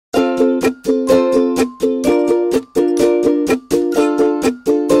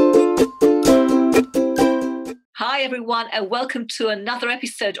everyone, and welcome to another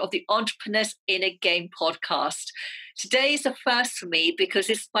episode of the Entrepreneurs in a Game podcast. Today is a first for me because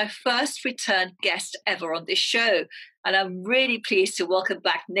it's my first return guest ever on this show, and I'm really pleased to welcome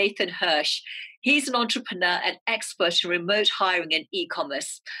back Nathan Hirsch. He's an entrepreneur and expert in remote hiring and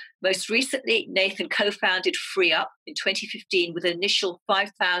e-commerce. Most recently, Nathan co-founded FreeUp in 2015 with an initial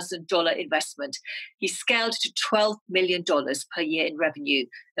 $5,000 investment. He scaled to $12 million per year in revenue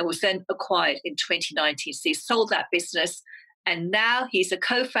and was then acquired in 2019. So he sold that business, and now he's a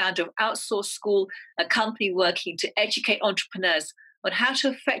co-founder of Outsource School, a company working to educate entrepreneurs on how to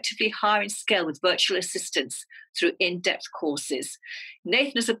effectively hire and scale with virtual assistants through in-depth courses.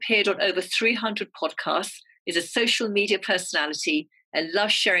 Nathan has appeared on over 300 podcasts, is a social media personality, and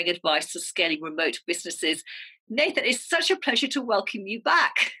loves sharing advice for scaling remote businesses. Nathan, it's such a pleasure to welcome you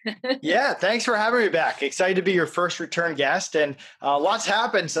back. Yeah, thanks for having me back. Excited to be your first return guest, and lots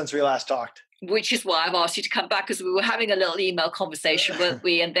happened since we last talked. Which is why I've asked you to come back, because we were having a little email conversation, weren't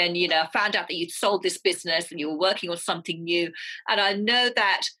we? And then, I found out that you'd sold this business and you were working on something new. And I know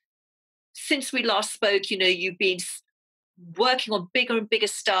that since we last spoke, you've been working on bigger and bigger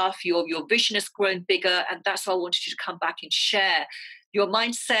stuff. Your vision has grown bigger. And that's why I wanted you to come back and share your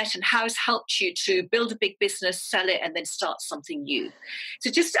mindset and how it's helped you to build a big business, sell it, and then start something new. So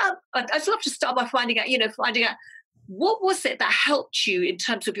just, I'd love to start by finding out what was it that helped you in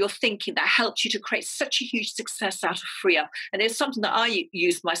terms of your thinking, that helped you to create such a huge success out of FreeUp? And it's something that I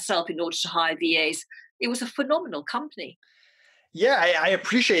used myself in order to hire VAs. It was a phenomenal company. Yeah, I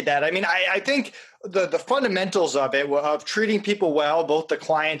appreciate that. I mean, I think the fundamentals of it, of treating people well, both the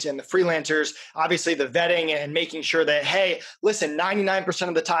clients and the freelancers, obviously the vetting and making sure that, hey, listen, 99%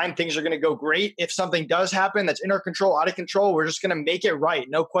 of the time, things are going to go great. If something does happen that's in our control, out of control, we're just going to make it right.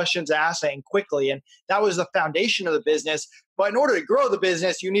 No questions asked and quickly. And that was the foundation of the business. But in order to grow the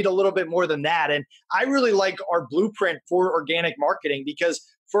business, you need a little bit more than that. And I really like our blueprint for organic marketing because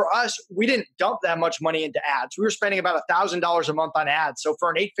for us, we didn't dump that much money into ads. We were spending about $1,000 a month on ads. So for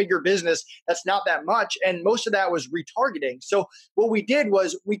an 8-figure business, that's not that much. And most of that was retargeting. So what we did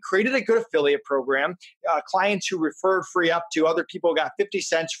was we created a good affiliate program. Clients who referred FreeUp to other people got 50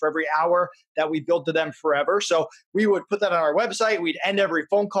 cents for every hour that we billed to them forever. So we would put that on our website. We'd end every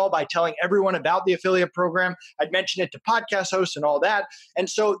phone call by telling everyone about the affiliate program. I'd mention it to podcast hosts and all that. And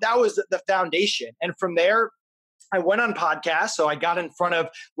so that was the foundation. And from there, I went on podcasts, so I got in front of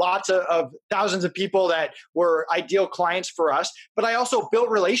lots of thousands of people that were ideal clients for us. But I also built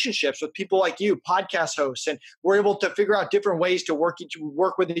relationships with people like you, podcast hosts, and we're able to figure out different ways to work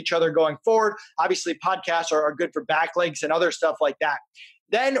with each other going forward. Obviously, podcasts are good for backlinks and other stuff like that.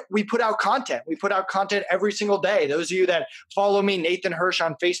 Then we put out content. We put out content every single day. Those of you that follow me, Nathan Hirsch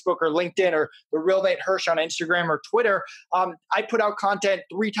on Facebook or LinkedIn, or the real Nate Hirsch on Instagram or Twitter, I put out content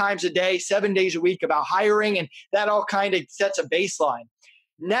 3 times a day, 7 days a week about hiring, and that all kind of sets a baseline.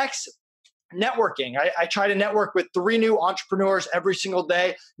 Next, networking. I try to network with 3 new entrepreneurs every single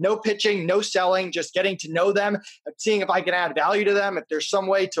day. No pitching, no selling, just getting to know them, seeing if I can add value to them. If there's some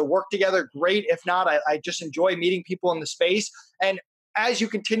way to work together, great. If not, I just enjoy meeting people in the space. And as you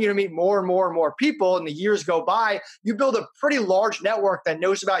continue to meet more and more and more people and the years go by, you build a pretty large network that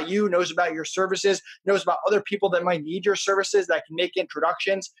knows about you, knows about your services, knows about other people that might need your services, that can make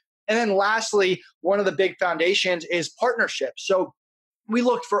introductions. And then lastly, one of the big foundations is partnerships. So we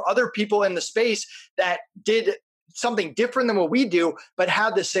looked for other people in the space that did something different than what we do, but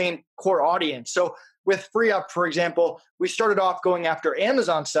had the same core audience. So with FreeUp, for example, we started off going after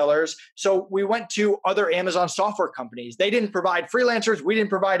Amazon sellers. So we went to other Amazon software companies. They didn't provide freelancers. We didn't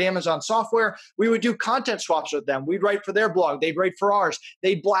provide Amazon software. We would do content swaps with them. We'd write for their blog. They'd write for ours.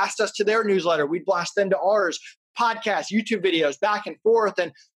 They'd blast us to their newsletter. We'd blast them to ours. Podcasts, YouTube videos, back and forth.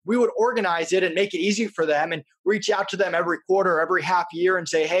 And we would organize it and make it easy for them and reach out to them every quarter, every half year and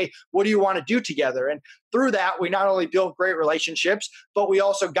say, hey, what do you want to do together? And through that, we not only built great relationships, but we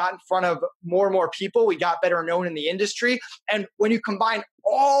also got in front of more and more people. We got better known in the industry. And when you combine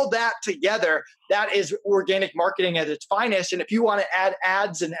all that together, that is organic marketing at its finest. And if you want to add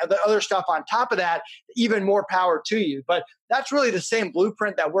ads and other stuff on top of that, even more power to you. But that's really the same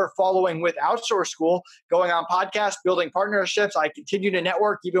blueprint that we're following with Outsource School, going on podcasts, building partnerships. I continue to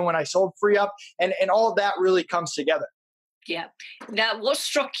network even when I sold FreeUp, and all of that really comes together. Yeah. Now, what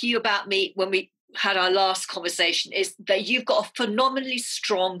struck you about me when we had our last conversation is that you've got a phenomenally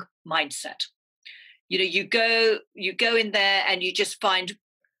strong mindset. You go in there and you just find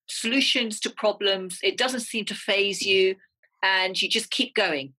solutions to problems. It doesn't seem to faze you, and you just keep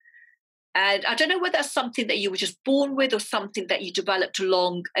going. And I don't know whether that's something that you were just born with or something that you developed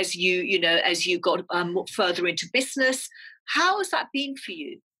along as you got further into business. How has that been for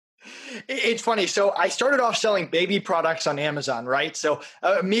you? It's funny. So I started off selling baby products on Amazon, right? So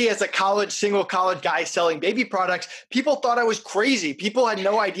me as a single college guy selling baby products, people thought I was crazy. People had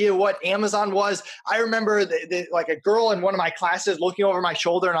no idea what Amazon was. I remember like a girl in one of my classes looking over my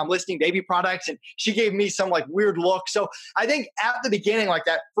shoulder and I'm listing baby products and she gave me some like weird look. So I think at the beginning, like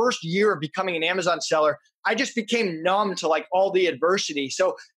that first year of becoming an Amazon seller, I just became numb to like all the adversity.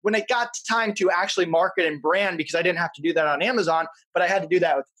 So when it got time to actually market and brand, because I didn't have to do that on Amazon, but I had to do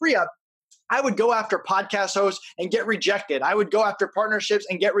that with FreeUp, I would go after podcast hosts and get rejected. I would go after partnerships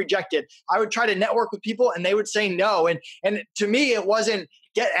and get rejected. I would try to network with people and they would say no. And to me, it wasn't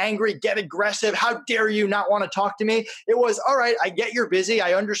get angry, get aggressive. How dare you not want to talk to me? It was, all right, I get you're busy.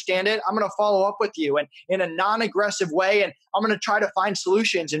 I understand it. I'm going to follow up with you and in a non-aggressive way. And I'm going to try to find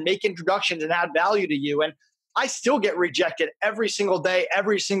solutions and make introductions and add value to you. And I still get rejected every single day,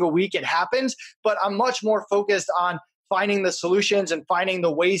 every single week. It happens, but I'm much more focused on finding the solutions and finding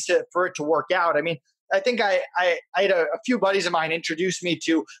the ways for it to work out. I mean, I think I had a few buddies of mine introduce me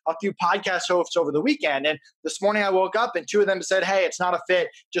to a few podcast hosts over the weekend. And this morning I woke up and two of them said, hey, it's not a fit.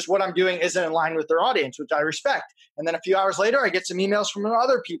 Just what I'm doing isn't in line with their audience, which I respect. And then a few hours later, I get some emails from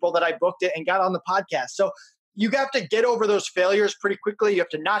other people that I booked it and got on the podcast. So you have to get over those failures pretty quickly. You have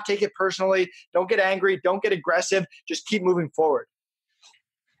to not take it personally. Don't get angry. Don't get aggressive. Just keep moving forward.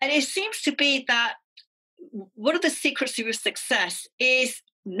 And it seems to be that one of the secrets to your success is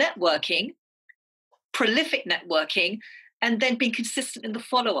networking, prolific networking, and then being consistent in the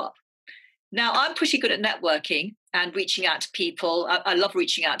follow-up. Now, I'm pretty good at networking and reaching out to people. I love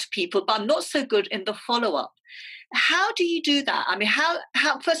reaching out to people, but I'm not so good in the follow-up. How do you do that? I mean,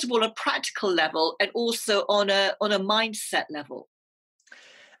 how first of all, a practical level and also on a mindset level?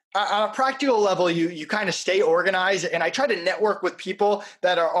 On a practical level, you kind of stay organized, and I try to network with people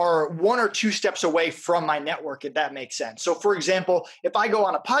that are one or two steps away from my network, if that makes sense. So for example, if I go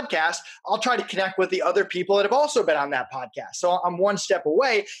on a podcast, I'll try to connect with the other people that have also been on that podcast. So I'm one step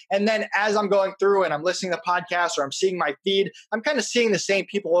away. And then as I'm going through and I'm listening to podcasts or I'm seeing my feed, I'm kind of seeing the same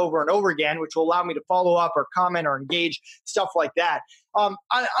people over and over again, which will allow me to follow up or comment or engage, stuff like that. On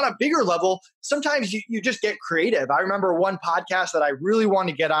a bigger level, sometimes you just get creative. I remember one podcast that I really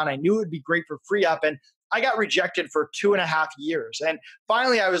wanted to get on. I knew it would be great for FreeUp, and I got rejected for 2.5 years. And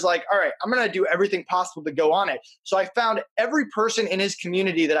finally, I was like, all right, I'm going to do everything possible to go on it. So I found every person in his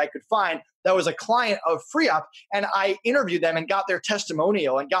community that I could find that was a client of FreeUp, and I interviewed them and got their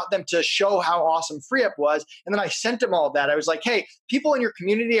testimonial and got them to show how awesome FreeUp was. And then I sent them all of that. I was like, hey, people in your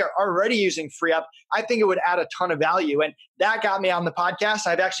community are already using FreeUp. I think it would add a ton of value. And that got me on the podcast.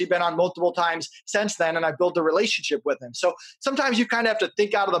 I've actually been on multiple times since then, and I built a relationship with him. So sometimes you kind of have to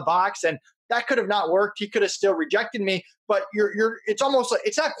think out of the box, and that could have not worked. He could have still rejected me, but it's almost like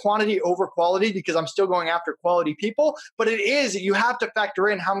it's not quantity over quality because I'm still going after quality people, but it is, you have to factor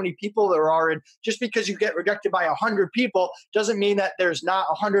in how many people there are. And just because you get rejected by 100 people doesn't mean that there's not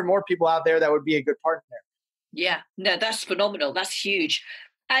 100 more people out there that would be a good partner. Yeah, no, that's phenomenal. That's huge.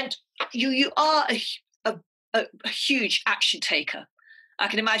 And you are a huge action taker. I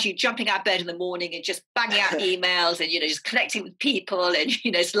can imagine you jumping out of bed in the morning and just banging out emails and, just connecting with people, and,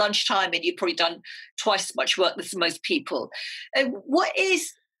 it's lunchtime and you've probably done twice as much work as most people. And what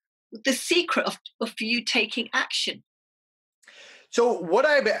is the secret of you taking action? So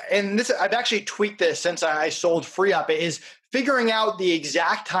I've actually tweaked this since I sold FreeUp, is figuring out the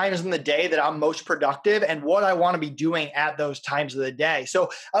exact times in the day that I'm most productive and what I want to be doing at those times of the day. So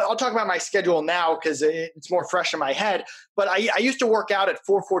I'll talk about my schedule now because it's more fresh in my head. But I used to work out at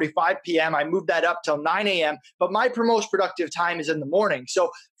 4:45 p.m. I moved that up till 9 a.m. But my most productive time is in the morning. So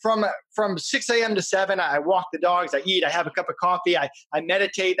from 6 a.m. to 7, I walk the dogs, I eat, I have a cup of coffee, I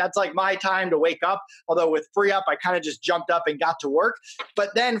meditate. That's like my time to wake up. Although with FreeUp, I kind of just jumped up and got to work.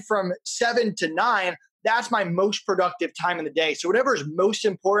 But then from 7 to 9, that's my most productive time in the day. So whatever is most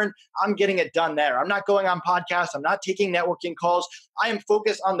important, I'm getting it done there. I'm not going on podcasts. I'm not taking networking calls. I am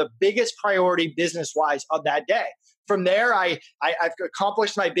focused on the biggest priority business-wise of that day. From there, I've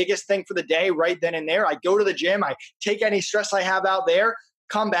accomplished my biggest thing for the day right then and there. I go to the gym. I take any stress I have out there,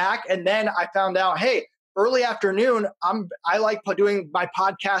 come back, and then I found out, hey, early afternoon, I like doing my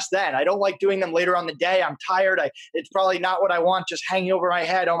podcast then. I don't like doing them later on the day. I'm tired. It's probably not what I want, just hanging over my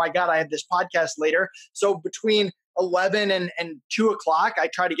head. Oh my God, I have this podcast later. So between 11 and 2 o'clock, I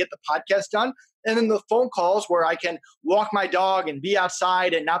try to get the podcast done. And then the phone calls where I can walk my dog and be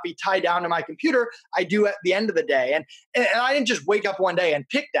outside and not be tied down to my computer, I do at the end of the day. And I didn't just wake up one day and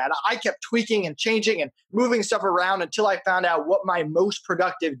pick that. I kept tweaking and changing and moving stuff around until I found out what my most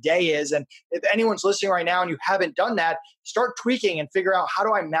productive day is. And if anyone's listening right now and you haven't done that, start tweaking and figure out, how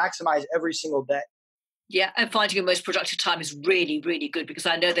do I maximize every single day? Yeah, and finding your most productive time is really, really good because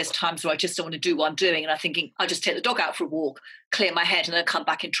I know there's times where I just don't want to do what I'm doing and I'm thinking, I'll just take the dog out for a walk, clear my head, and then come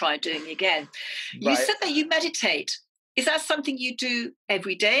back and try doing it again. You Right. said that you meditate. Is that something you do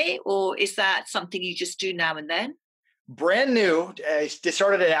every day or is that something you just do now and then? Brand new. I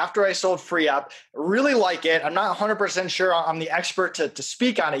started it after I sold Free Up. Really like it. I'm not 100% sure I'm the expert to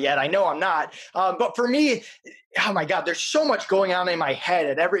speak on it yet. I know I'm not. But for me, oh my God, there's so much going on in my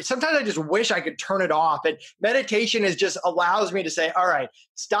head. And sometimes I just wish I could turn it off. And meditation is just allows me to say, all right,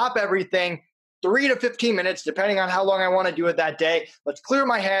 stop everything. 3 to 15 minutes, depending on how long I want to do it that day. Let's clear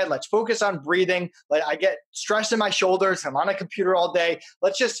my head. Let's focus on breathing. Like I get stress in my shoulders. I'm on a computer all day.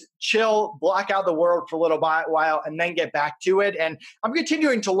 Let's just chill, block out the world for a little while, and then get back to it. And I'm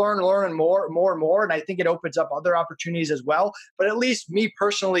continuing to learn more and more. And I think it opens up other opportunities as well. But at least me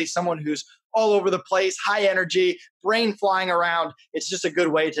personally, someone who's all over the place, high energy, brain flying around, it's just a good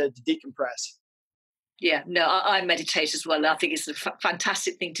way to decompress. Yeah, no, I meditate as well. I think it's a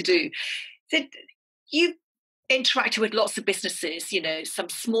fantastic thing to do. So you've interacted with lots of businesses, some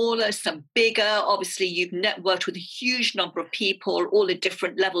smaller, some bigger. Obviously, you've networked with a huge number of people, all at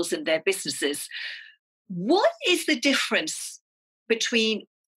different levels in their businesses. What is the difference between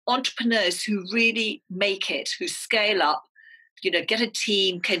entrepreneurs who really make it, who scale up, get a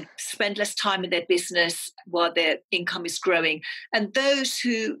team, can spend less time in their business while their income is growing, and those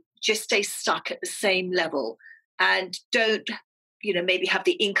who just stay stuck at the same level and don't maybe have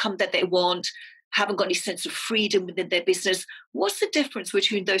the income that they want, haven't got any sense of freedom within their business? What's the difference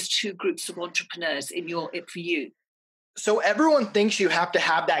between those two groups of entrepreneurs for you? So everyone thinks you have to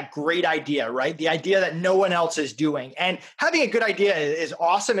have that great idea, right? The idea that no one else is doing. And having a good idea is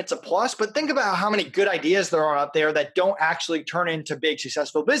awesome. It's a plus, but think about how many good ideas there are out there that don't actually turn into big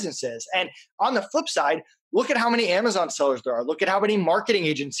successful businesses. And on the flip side, look at how many Amazon sellers there are. Look at how many marketing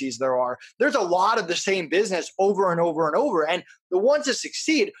agencies there are. There's a lot of the same business over and over and over. And the ones that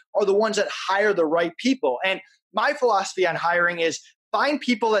succeed are the ones that hire the right people. And my philosophy on hiring is find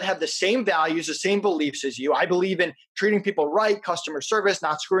people that have the same values, the same beliefs as you. I believe in treating people right, customer service,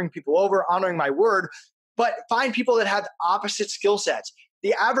 not screwing people over, honoring my word, but find people that have opposite skill sets.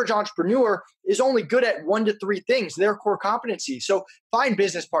 The average entrepreneur is only good at 1 to 3 things, their core competencies. So find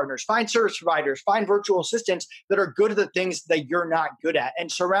business partners, find service providers, find virtual assistants that are good at the things that you're not good at,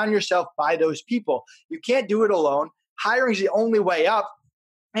 and surround yourself by those people. You can't do it alone. Hiring is the only way up.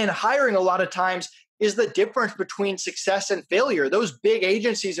 And hiring a lot of times is the difference between success and failure. Those big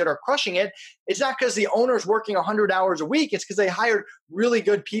agencies that are crushing it, it's not because the owner's working 100 hours a week, it's because they hired really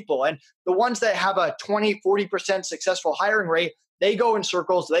good people. And the ones that have a 20-40% successful hiring rate, they go in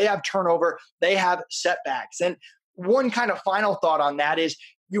circles, they have turnover, they have setbacks. And one kind of final thought on that is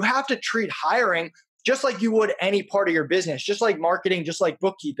you have to treat hiring just like you would any part of your business, just like marketing, just like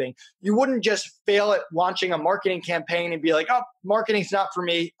bookkeeping. You wouldn't just fail at launching a marketing campaign and be like, oh, marketing's not for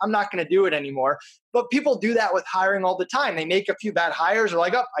me, I'm not going to do it anymore. But people do that with hiring all the time. They make a few bad hires. They're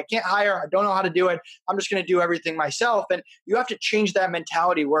like, oh, I can't hire. I don't know how to do it. I'm just going to do everything myself. And you have to change that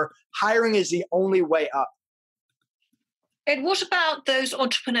mentality where hiring is the only way up. And what about those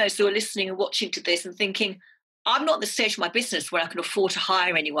entrepreneurs who are listening and watching to this and thinking, I'm not at the stage of my business where I can afford to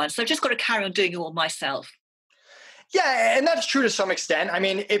hire anyone, so I've just got to carry on doing it all myself? Yeah, and that's true to some extent. I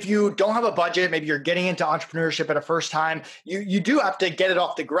mean, if you don't have a budget, maybe you're getting into entrepreneurship at a first time, you do have to get it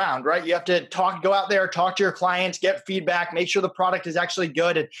off the ground, right? You have to go out there, talk to your clients, get feedback, make sure the product is actually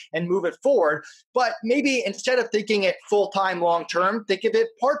good and move it forward. But maybe instead of thinking it full-time long-term, think of it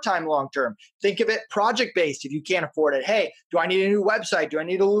part-time long-term. Think of it project-based if you can't afford it. Hey, do I need a new website? Do I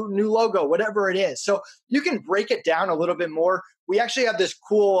need a new logo? Whatever it is. So you can break it down a little bit more. We actually have this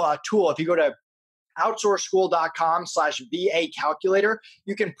cool tool. If you go to outsourceschool.com/VA calculator,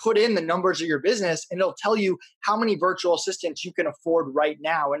 you can put in the numbers of your business and it'll tell you how many virtual assistants you can afford right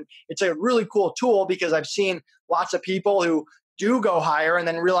now. And it's a really cool tool because I've seen lots of people who do go hire and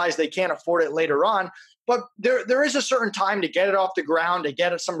then realize they can't afford it later on. But there is a certain time to get it off the ground, to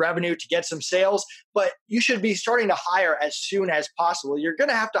get some revenue, to get some sales. But you should be starting to hire as soon as possible. You're going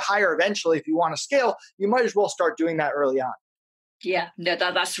to have to hire eventually if you want to scale. You might as well start doing that early on. Yeah, no,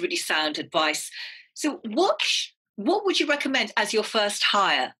 that's really sound advice. So what would you recommend as your first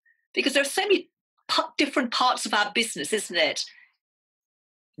hire? Because there are so many different parts of our business, isn't it?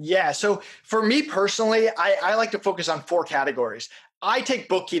 Yeah. So for me personally, I like to focus on 4 categories. I take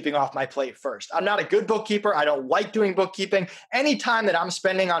bookkeeping off my plate first. I'm not a good bookkeeper. I don't like doing bookkeeping. Any time that I'm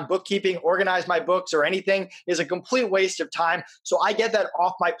spending on bookkeeping, organize my books or anything is a complete waste of time. So I get that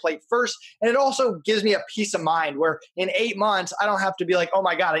off my plate first. And it also gives me a peace of mind where in 8 months, I don't have to be like, oh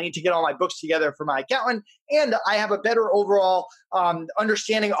my God, I need to get all my books together for my accountant. And I have a better overall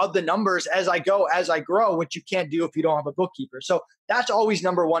understanding of the numbers as I go, as I grow, which you can't do if you don't have a bookkeeper. So that's always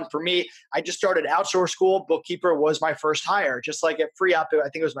number one for me. I just started outsource school. Bookkeeper was my first hire, just like at FreeUp, I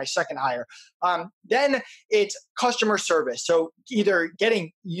think it was my second hire. Then it's customer service. So either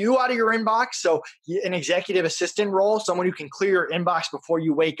getting you out of your inbox, so an executive assistant role, someone who can clear your inbox before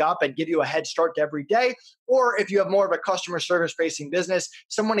you wake up and give you a head start to every day. Or if you have more of a customer service facing business,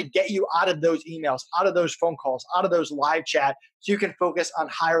 someone to get you out of those emails, out of those phone calls, out of those live chat, so you can focus on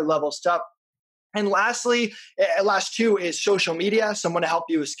higher level stuff. And lastly, last two is social media, someone to help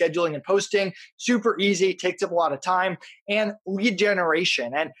you with scheduling and posting. Super easy, takes up a lot of time. And lead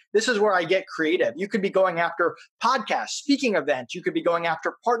generation. And this is where I get creative. You could be going after podcasts, speaking events. You could be going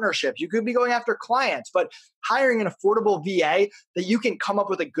after partnerships. You could be going after clients, but hiring an affordable VA that you can come up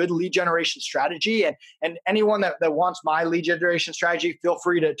with a good lead generation strategy. And anyone that wants my lead generation strategy, feel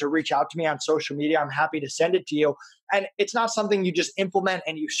free to reach out to me on social media. I'm happy to send it to you. And it's not something you just implement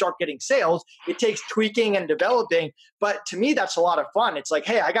and you start getting sales. It takes tweaking and developing. But to me, that's a lot of fun. It's like,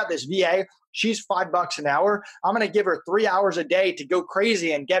 hey, I got this VA. She's $5 an hour. I'm going to give her 3 hours a day to go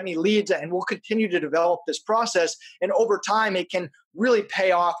crazy and get me leads. And we'll continue to develop this process. And over time, it can really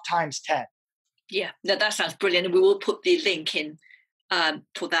pay off times 10. Yeah, no, that sounds brilliant. And we will put the link in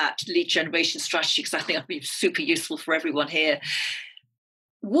for that lead generation strategy, because I think it'll be super useful for everyone here.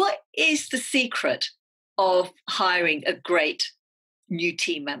 What is the secret of hiring a great new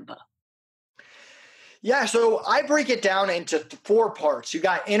team member? Yeah, so I break it down into 4 parts. You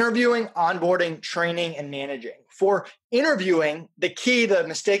got interviewing, onboarding, training, and managing. For interviewing, the key, the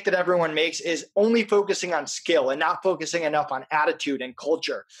mistake that everyone makes is only focusing on skill and not focusing enough on attitude and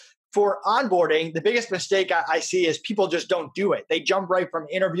culture. For onboarding, the biggest mistake I see is people just don't do it. They jump right from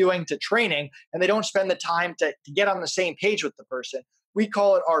interviewing to training, and they don't spend the time to get on the same page with the person. We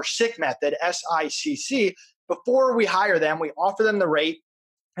call it our SICK method, SICC. Before we hire them, we offer them the rate,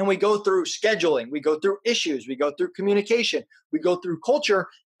 and we go through scheduling, we go through issues, we go through communication, we go through culture,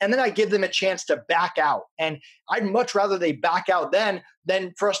 and then I give them a chance to back out. And I'd much rather they back out then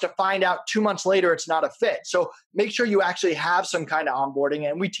than for us to find out 2 months later it's not a fit. So make sure you actually have some kind of onboarding,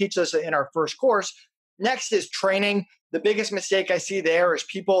 and we teach this in our first course. Next is training. The biggest mistake I see there is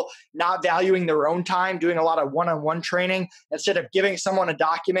people not valuing their own time, doing a lot of one-on-one training. Instead of giving someone a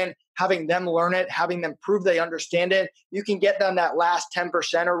document, having them learn it, having them prove they understand it, you can get them that last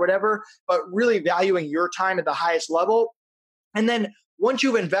 10% or whatever, but really valuing your time at the highest level. And then once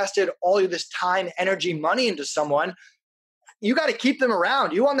you've invested all of this time, energy, money into someone, you got to keep them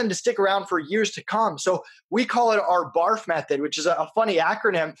around. You want them to stick around for years to come. So we call it our BARF method, which is a funny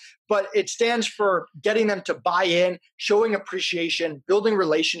acronym, but it stands for getting them to buy in, showing appreciation, building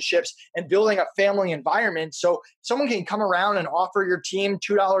relationships, and building a family environment. So someone can come around and offer your team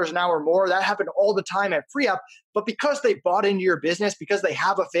 $2 an hour more. That happened all the time at FreeUp. But because they bought into your business, because they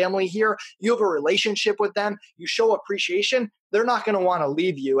have a family here, you have a relationship with them, you show appreciation, they're not going to want to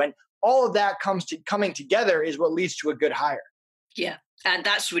leave you. And all of that coming together is what leads to a good hire. Yeah. And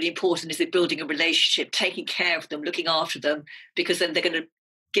that's really important, is it building a relationship, taking care of them, looking after them, because then they're going to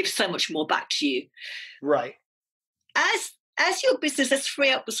give so much more back to you. Right. As your business, as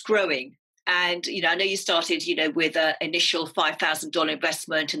FreeUp was growing, and I know you started, with an initial $5,000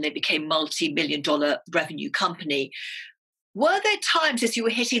 investment, and they became multi-million-dollar revenue company. Were there times as you were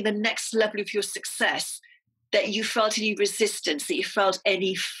hitting the next level of your success that you felt any resistance, that you felt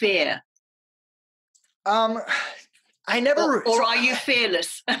any fear? I never. Or are you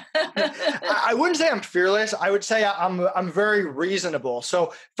fearless? I wouldn't say I'm fearless. I would say I'm very reasonable.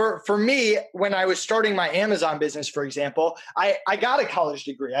 So for me, when I was starting my Amazon business, for example, I got a college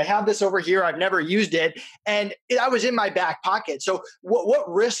degree. I have this over here. I've never used it, and I was in my back pocket. So what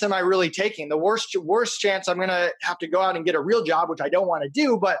risks am I really taking? The worst chance I'm going to have to go out and get a real job, which I don't want to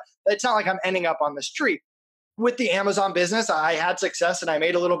do, but it's not like I'm ending up on the street. With the Amazon business, I had success and I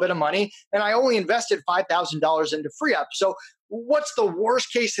made a little bit of money, and I only invested $5,000 into FreeUp. So what's the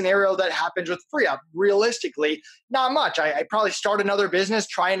worst case scenario that happens with FreeUp? Realistically, not much. I probably start another business,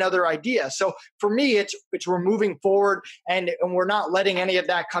 try another idea. So for me, it's we're moving forward, and we're not letting any of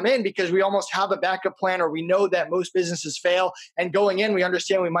that come in, because we almost have a backup plan, or we know that most businesses fail. And going in, we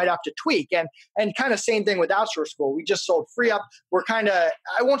understand we might have to tweak. And kind of same thing with outsource school. We just sold FreeUp. We're kind of,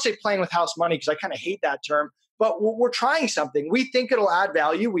 I won't say playing with house money, because I kind of hate that term, but we're trying something. We think it'll add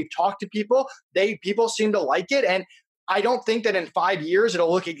value. We've talked to people. People seem to like it. And I don't think that in 5 years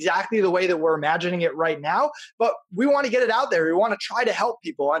it'll look exactly the way that we're imagining it right now, but we want to get it out there. We want to try to help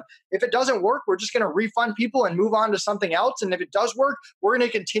people. And if it doesn't work, we're just going to refund people and move on to something else. And if it does work, we're going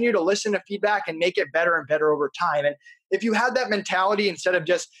to continue to listen to feedback and make it better and better over time. And if you had that mentality instead of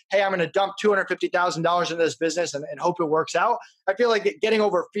just, hey, I'm going to dump $250,000 into this business and hope it works out, I feel like getting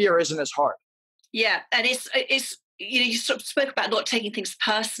over fear isn't as hard. Yeah. And it's you sort of spoke about not taking things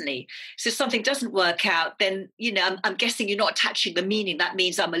personally. So if something doesn't work out, then, I'm guessing you're not attaching the meaning. That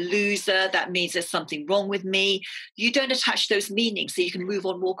means I'm a loser. That means there's something wrong with me. You don't attach those meanings so you can move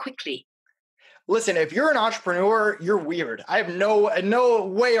on more quickly. Listen, if you're an entrepreneur, you're weird. I have no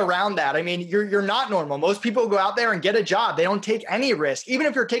way around that. I mean, you're not normal. Most people go out there and get a job. They don't take any risk. Even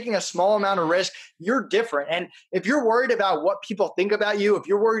if you're taking a small amount of risk, you're different. And if you're worried about what people think about you, if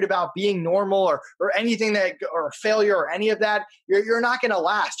you're worried about being normal or anything or failure or any of that, you're not going to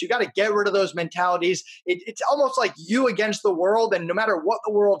last. You got to get rid of those mentalities. It's almost like you against the world. And no matter what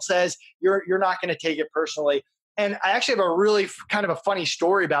the world says, you're not going to take it personally. And I actually have a really kind of a funny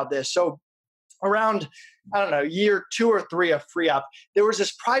story about this. So around, I don't know, year 2 or 3 of FreeUp, there was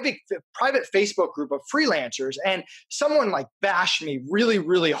this private Facebook group of freelancers, and someone like bashed me really,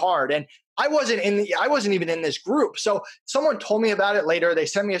 really hard. And I wasn't even in this group. So someone told me about it later. They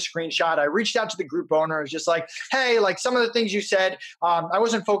sent me a screenshot. I reached out to the group owner. I was just like, hey, like some of the things you said, I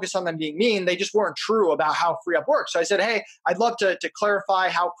wasn't focused on them being mean. They just weren't true about how FreeUp works. So I said, hey, I'd love to clarify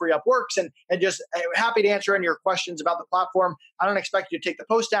how FreeUp works and just happy to answer any of your questions about the platform. I don't expect you to take the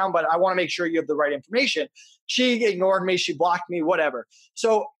post down, but I want to make sure you have the right information. She ignored me. She blocked me, whatever.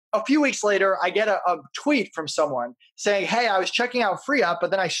 So a few weeks later, I get a tweet from someone saying, hey, I was checking out FreeUp, but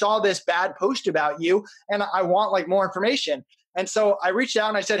then I saw this bad post about you and I want like more information. And so I reached out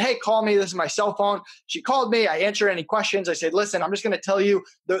and I said, hey, call me. This is my cell phone. She called me. I answered any questions. I said, listen, I'm just going to tell you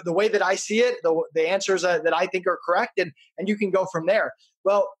the way that I see it, the answers that I think are correct, and you can go from there.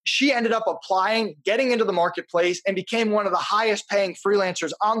 Well, she ended up applying, getting into the marketplace, and became one of the highest paying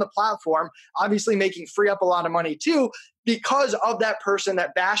freelancers on the platform, obviously making FreeUp a lot of money too, because of that person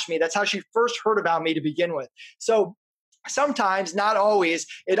that bashed me. That's how she first heard about me to begin with. So sometimes, not always,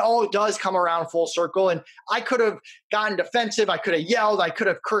 it all does come around full circle. And I could have gotten defensive. I could have yelled. I could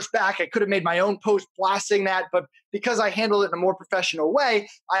have cursed back. I could have made my own post blasting that. But because I handled it in a more professional way,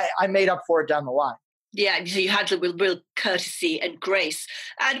 I made up for it down the line. Yeah, so you handle it with real courtesy and grace.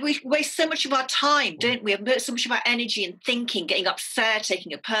 And we waste so much of our time, don't we? We have so much of our energy and thinking, getting upset,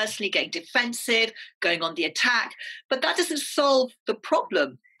 taking it personally, getting defensive, going on the attack. But that doesn't solve the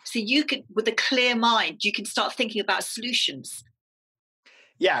problem. So you can, with a clear mind, you can start thinking about solutions.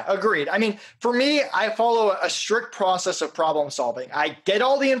 Yeah, agreed. I mean, for me, I follow a strict process of problem solving. I get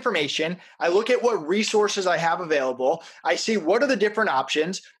all the information. I look at what resources I have available. I see what are the different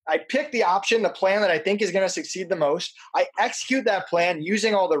options. I pick the plan that I think is going to succeed the most. I execute that plan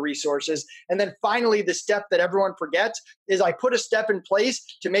using all the resources. And then finally, the step that everyone forgets is I put a step in place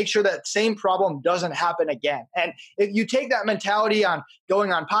to make sure that same problem doesn't happen again. And if you take that mentality on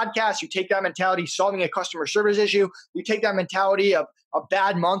going on podcasts, you take that mentality solving a customer service issue, you take that mentality of a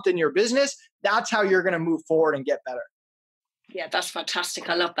bad month in your business, that's how you're going to move forward and get better. Yeah, that's fantastic.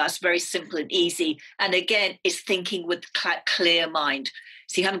 I love that. It's very simple and easy. And again, it's thinking with clear mind.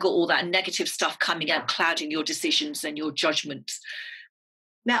 So you haven't got all that negative stuff coming out, clouding your decisions and your judgments.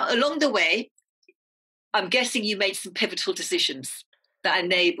 Now, along the way, I'm guessing you made some pivotal decisions that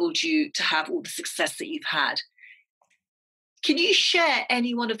enabled you to have all the success that you've had. Can you share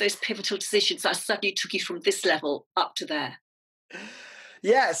any one of those pivotal decisions that suddenly took you from this level up to there?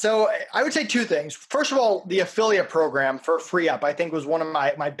 Yeah, so I would say 2 things. First of all, the affiliate program for FreeUp, I think, was one of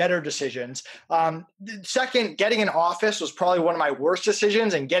my better decisions. Second, getting an office was probably one of my worst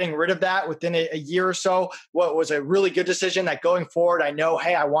decisions, and getting rid of that within a year or so was a really good decision that going forward, I know,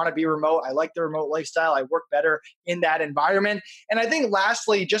 hey, I want to be remote. I like the remote lifestyle. I work better in that environment. And I think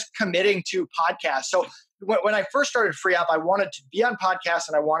lastly, just committing to podcasts. So when I first started FreeUp, I wanted to be on podcasts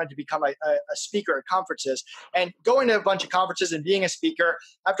and I wanted to become a speaker at conferences. And going to a bunch of conferences and being a speaker,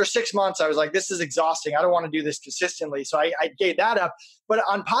 after 6 months, I was like, this is exhausting. I don't want to do this consistently. So I gave that up. But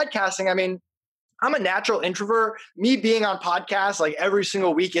on podcasting, I mean, I'm a natural introvert. Me being on podcasts like every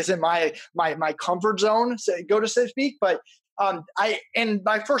single week isn't my comfort zone, so to speak. But and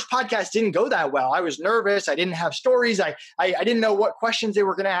my first podcast didn't go that well. I was nervous. I didn't have stories. I didn't know what questions they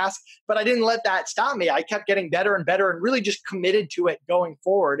were going to ask, but I didn't let that stop me. I kept getting better and better and really just committed to it going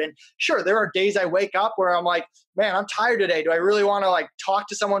forward. And sure, there are days I wake up where I'm like, man, I'm tired today. Do I really want to like talk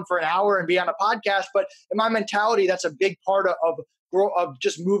to someone for an hour and be on a podcast? But in my mentality, that's a big part of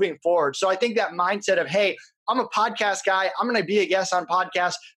just moving forward. So I think that mindset of, hey, I'm a podcast guy. I'm going to be a guest on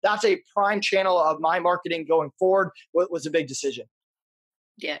podcasts. That's a prime channel of my marketing going forward. What was a big decision.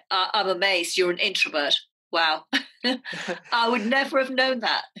 Yeah, I'm amazed. You're an introvert. Wow. I would never have known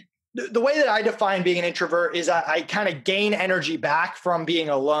that. The way that I define being an introvert is I kind of gain energy back from being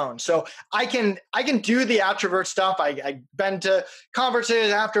alone. So I can do the extrovert stuff. I've been to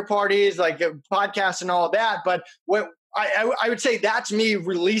conferences, after parties, like podcasts and all of that. But what I would say that's me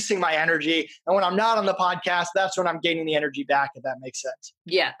releasing my energy. And when I'm not on the podcast, that's when I'm gaining the energy back, if that makes sense.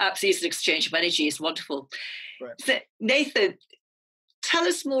 Yeah, absolutely. It's an exchange of energy. It's wonderful. Right. So, Nathan, tell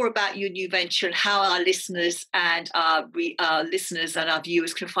us more about your new venture and how our listeners and our listeners and our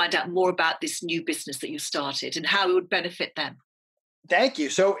viewers can find out more about this new business that you started and how it would benefit them. Thank you.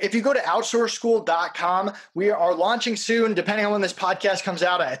 So if you go to outsourceschool.com, we are launching soon, depending on when this podcast comes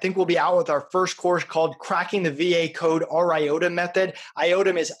out. I think we'll be out with our first course called Cracking the VA Code, our IOTM method.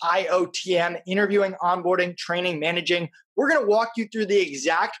 IOTM is IOTM, interviewing, onboarding, training, managing. We're going to walk you through the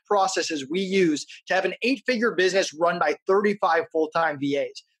exact processes we use to have an 8-figure business run by 35 full-time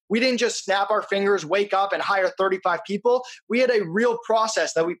VAs. We didn't just snap our fingers, wake up, and hire 35 people. We had a real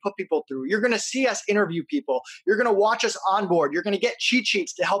process that we put people through. You're going to see us interview people. You're going to watch us onboard. You're going to get cheat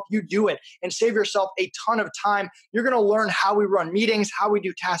sheets to help you do it and save yourself a ton of time. You're going to learn how we run meetings, how we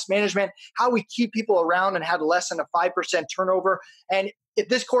do task management, how we keep people around and have less than a 5% turnover. And if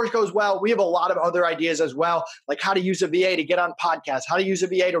this course goes well, we have a lot of other ideas as well, like how to use a VA to get on podcasts, how to use a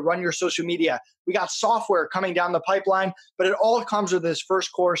VA to run your social media. We got software coming down the pipeline, but it all comes with this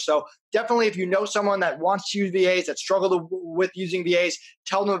first course. So definitely, if you know someone that wants to use VAs, that struggle with using VAs,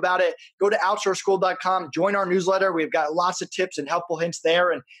 tell them about it. Go to outsourceschool.com, join our newsletter. We've got lots of tips and helpful hints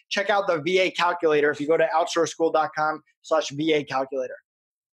there. And check out the VA calculator if you go to outsourceschool.com/VA calculator.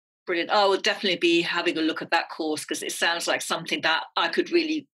 Brilliant. I will definitely be having a look at that course because it sounds like something that I could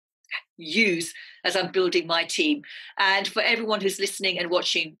really use as I'm building my team. And for everyone who's listening and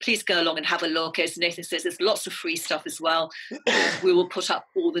watching, please go along and have a look. As Nathan says, there's lots of free stuff as well. We will put up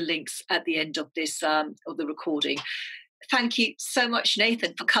all the links at the end of this of the recording. Thank you so much,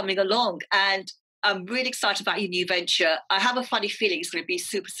 Nathan, for coming along. And I'm really excited about your new venture. I have a funny feeling it's going to be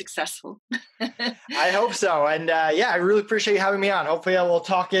super successful. I hope so. And I really appreciate you having me on. Hopefully we'll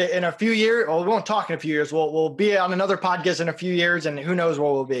talk in a few years. Well, we won't talk in a few years. We'll be on another podcast in a few years, and who knows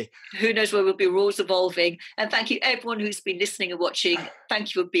where we'll be. Who knows where we'll be. We're always evolving. And thank you, everyone who's been listening and watching.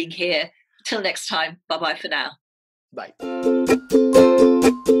 Thank you for being here. Till next time. Bye-bye for now. Bye.